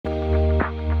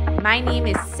My name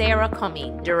is Sarah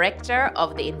Cumming, Director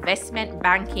of the Investment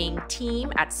Banking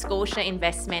team at Scotia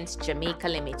Investments Jamaica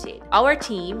Limited. Our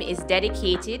team is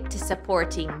dedicated to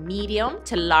supporting medium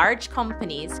to large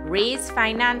companies raise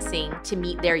financing to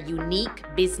meet their unique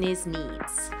business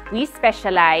needs. We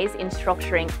specialize in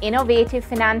structuring innovative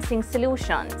financing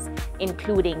solutions,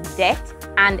 including debt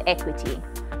and equity.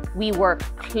 We work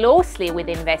closely with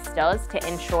investors to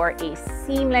ensure a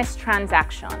seamless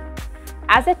transaction.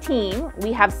 As a team,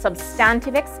 we have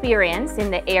substantive experience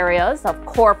in the areas of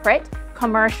corporate,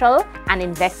 commercial, and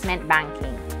investment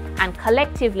banking. And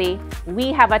collectively,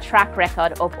 we have a track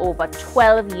record of over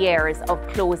 12 years of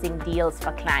closing deals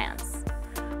for clients.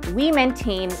 We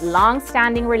maintain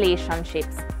long-standing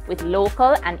relationships with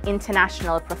local and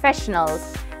international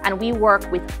professionals, and we work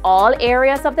with all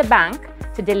areas of the bank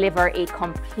to deliver a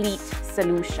complete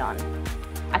solution.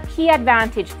 A key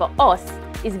advantage for us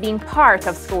is being part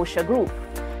of Scotia Group,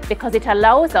 because it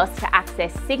allows us to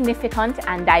access significant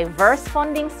and diverse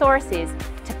funding sources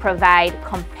to provide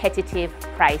competitive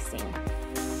pricing.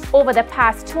 Over the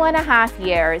past 2.5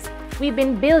 years, we've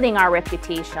been building our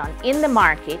reputation in the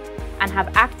market and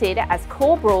have acted as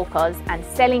co-brokers and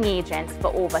selling agents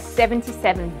for over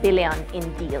 77 billion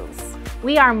in deals.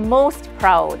 We are most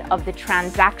proud of the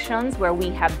transactions where we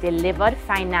have delivered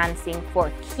financing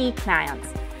for key clients,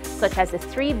 such as the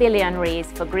 3 billion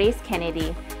raise for Grace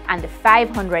Kennedy and the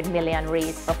 500 million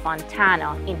raise for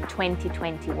Fontana in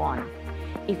 2021.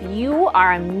 If you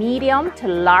are a medium to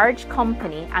large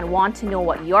company and want to know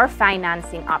what your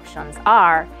financing options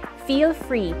are, feel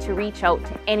free to reach out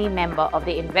to any member of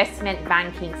the investment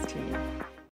banking team.